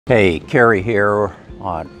Hey, Kerry here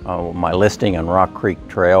on my listing on Rock Creek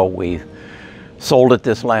Trail. We sold it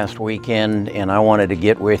this last weekend, and I wanted to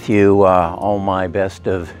get with you all my best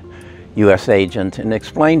of U.S. agent and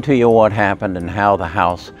explain to you what happened and how the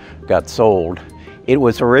house got sold. It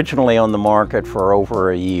was originally on the market for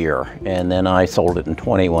over a year, and then I sold it in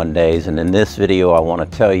 21 days. And in this video, I want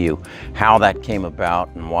to tell you how that came about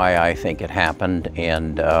and why I think it happened,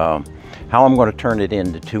 and how I'm going to turn it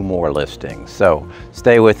into 2 more listings. So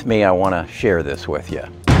stay with me. I want to share this with you.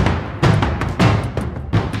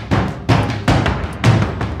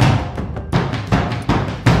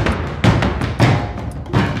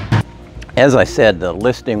 As I said, the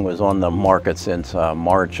listing was on the market since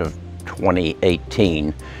March of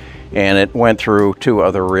 2018, and it went through 2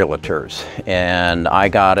 other realtors, and I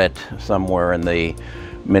got it somewhere in the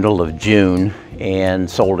middle of June and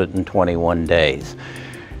sold it in 21 days.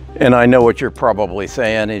 And I know what you're probably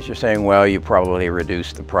saying is you're saying, well, you probably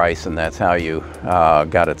reduced the price and that's how you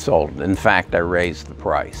got it sold. In fact, I raised the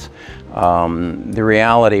price. The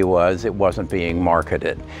reality was it wasn't being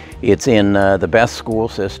marketed. It's in the best school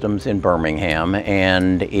systems in Birmingham,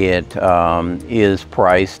 and it is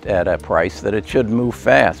priced at a price that it should move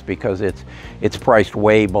fast because it's priced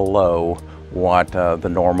way below what the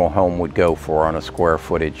normal home would go for on a square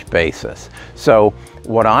footage basis. So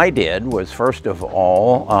what I did was, first of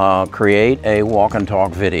all, create a walk and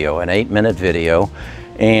talk video, an 8-minute video,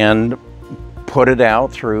 and put it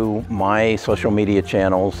out through my social media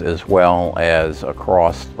channels as well as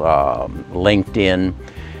across LinkedIn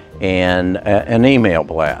and an email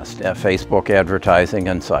blast, Facebook advertising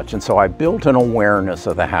and such. And so I built an awareness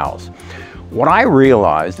of the house. What I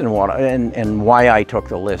realized and why I took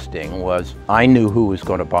the listing was I knew who was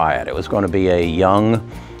going to buy it. It was going to be a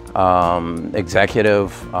young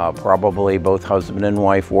executive, probably both husband and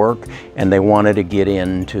wife work, and they wanted to get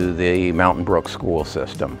into the Mountain Brook school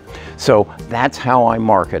system. So that's how I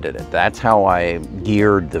marketed it. That's how I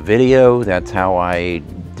geared the video. That's how I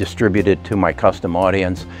distributed to my custom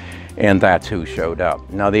audience, and that's who showed up.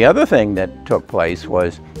 Now, the other thing that took place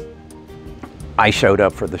was I showed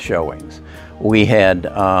up for the showings. We had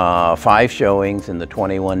 5 showings in the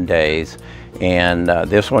 21 days, and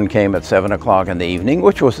this one came at 7 o'clock in the evening,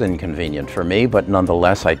 which was inconvenient for me, but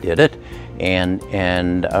nonetheless I did it.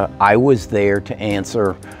 And I was there to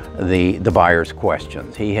answer the buyer's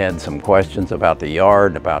questions. He had some questions about the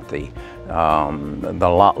yard, about the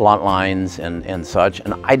lot lines and such,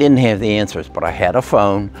 and I didn't have the answers, but I had a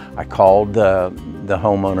phone. I called the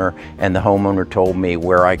homeowner, and the homeowner told me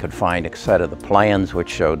where I could find a set of the plans which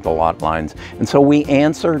showed the lot lines. And so we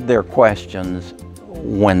answered their questions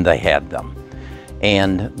when they had them,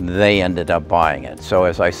 and they ended up buying it. So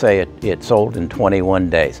as I say, it sold in 21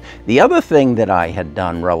 days. The other thing that I had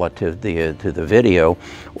done relative to the video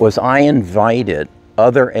was I invited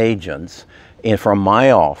other agents from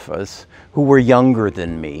my office who were younger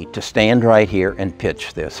than me to stand right here and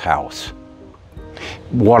pitch this house.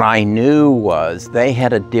 What I knew was they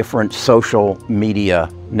had a different social media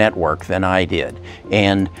network than I did,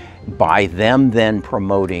 and by them then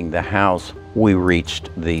promoting the house, we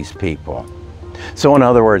reached these people. So in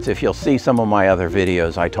other words, if you'll see some of my other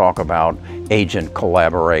videos, I talk about agent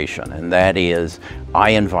collaboration, and that is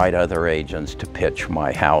I invite other agents to pitch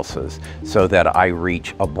my houses so that I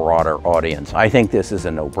reach a broader audience. I think this is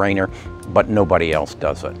a no-brainer, but nobody else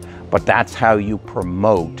does it. But that's how you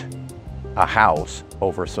promote a house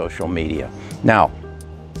over social media. Now,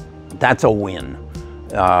 that's a win.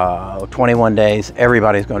 21 days,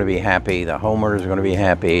 everybody's going to be happy. The homeowners are going to be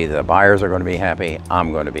happy. The buyers are going to be happy.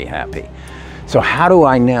 I'm going to be happy. So how do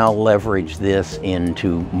I now leverage this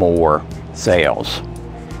into more sales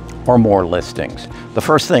or more listings? The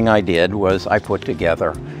first thing I did was I put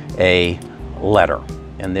together a letter,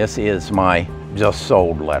 and this is my just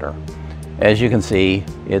sold letter. As you can see,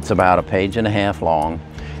 it's about 1.5 pages long.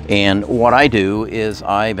 And what I do is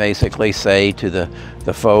I basically say to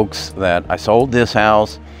the folks that I sold this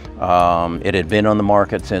house. It had been on the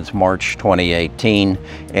market since March 2018,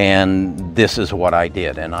 and this is what I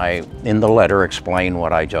did. And I, in the letter, explain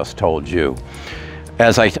what I just told you.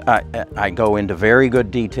 As I go into very good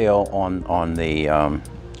detail on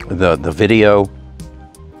the video.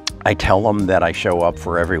 I tell them that I show up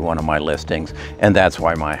for every one of my listings, and that's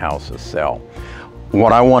why my houses sell.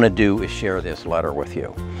 What I want to do is share this letter with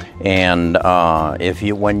you. And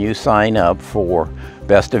when you sign up for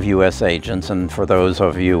Best of U.S. Agents, and for those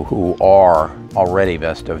of you who are already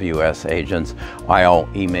Best of U.S. Agents, I'll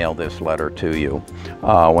email this letter to you.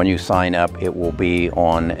 When you sign up, it will be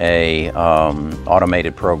on a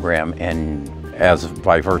automated program, and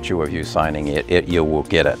by virtue of you signing it, you will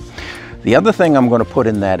get it. The other thing I'm going to put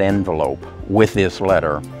in that envelope with this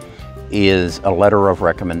letter is a letter of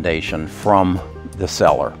recommendation from the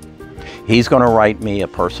seller. He's going to write me a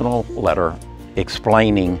personal letter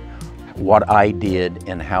explaining what I did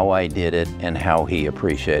and how I did it and how he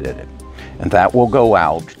appreciated it. And that will go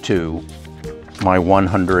out to my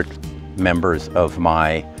 100 members of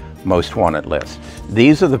my most wanted list.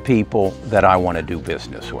 These are the people that I want to do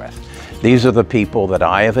business with. These are the people that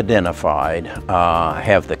I have identified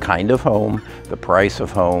have the kind of home, the price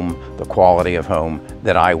of home, the quality of home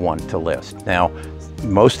that I want to list. Now,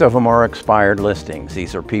 most of them are expired listings.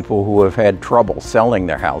 These are people who have had trouble selling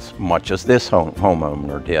their house, much as this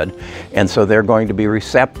homeowner did. And so they're going to be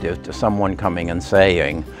receptive to someone coming and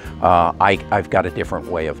saying, I've got a different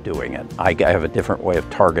way of doing it. I have a different way of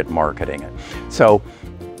target marketing it. So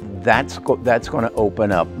that's going to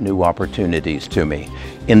open up new opportunities to me.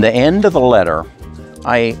 In the end of the letter,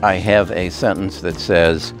 I have a sentence that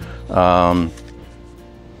says,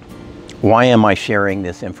 why am I sharing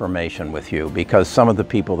this information with you? Because some of the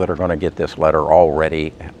people that are going to get this letter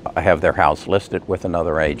already have their house listed with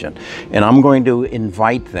another agent. And I'm going to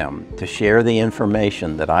invite them to share the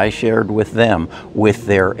information that I shared with them with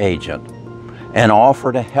their agent and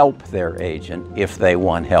offer to help their agent if they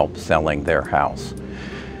want help selling their house.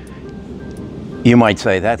 You might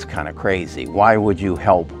say, that's kind of crazy. Why would you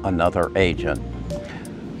help another agent?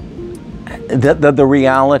 The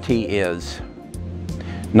reality is,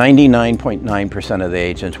 99.9% of the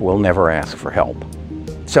agents will never ask for help.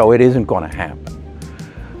 So it isn't going to happen.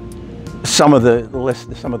 Some of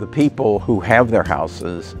the people who have their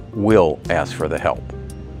houses will ask for the help.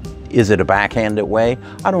 Is it a backhanded way?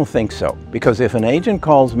 I don't think so. Because if an agent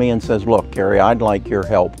calls me and says, look, Gary, I'd like your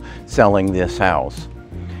help selling this house,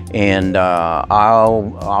 and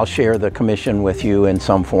I'll share the commission with you in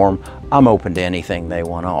some form, I'm open to anything they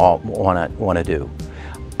want to do.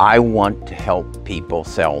 I want to help people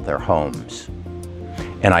sell their homes.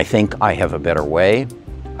 And I think I have a better way.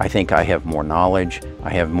 I think I have more knowledge. I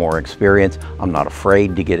have more experience. I'm not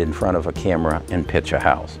afraid to get in front of a camera and pitch a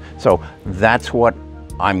house. So that's what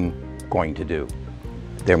I'm going to do.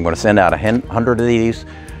 I'm going to send out 100 of these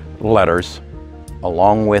letters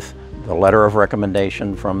along with the letter of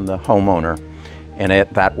recommendation from the homeowner, and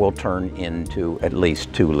that will turn into at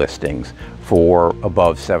least 2 listings for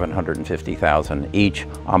above $750,000 each.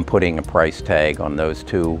 I'm putting a price tag on those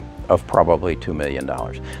 2 of probably $2 million.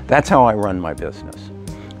 That's how I run my business.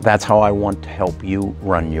 That's how I want to help you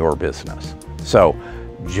run your business. So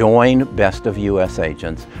join Best of US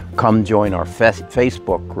Agents. Come join our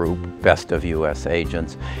Facebook group, Best of US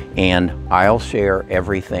Agents, and I'll share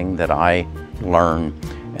everything that I learn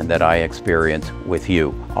and that I experience with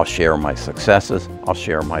you. I'll share my successes, I'll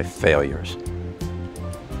share my failures.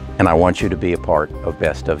 And I want you to be a part of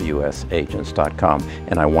bestofusagents.com,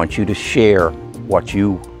 and I want you to share what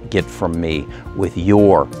you get from me with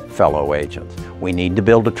your fellow agents. We need to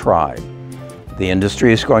build a tribe. The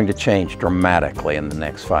industry is going to change dramatically in the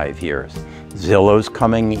next 5 years. Zillow's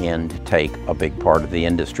coming in to take a big part of the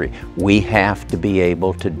industry. We have to be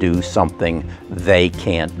able to do something they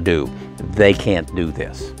can't do. They can't do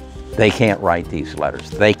this. They can't write these letters.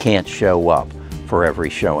 They can't show up for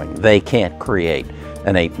every showing. They can't create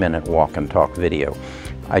an 8-minute walk and talk video.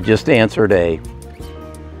 I just answered a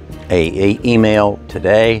email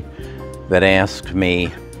today that asked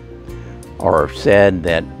me, or said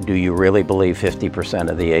that, do you really believe 50%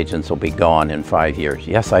 of the agents will be gone in 5 years?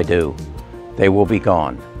 Yes, I do. They will be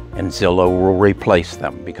gone, and Zillow will replace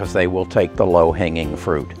them because they will take the low-hanging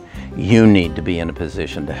fruit. You need to be in a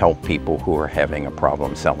position to help people who are having a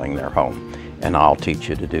problem selling their home, and I'll teach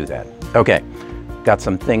you to do that. Okay, got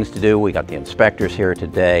some things to do. We got the inspectors here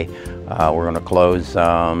today. We're going to close,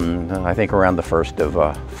 I think, around the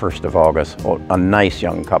 1st of August. A nice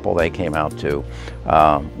young couple they came out to.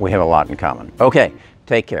 We have a lot in common. Okay,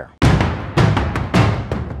 take care.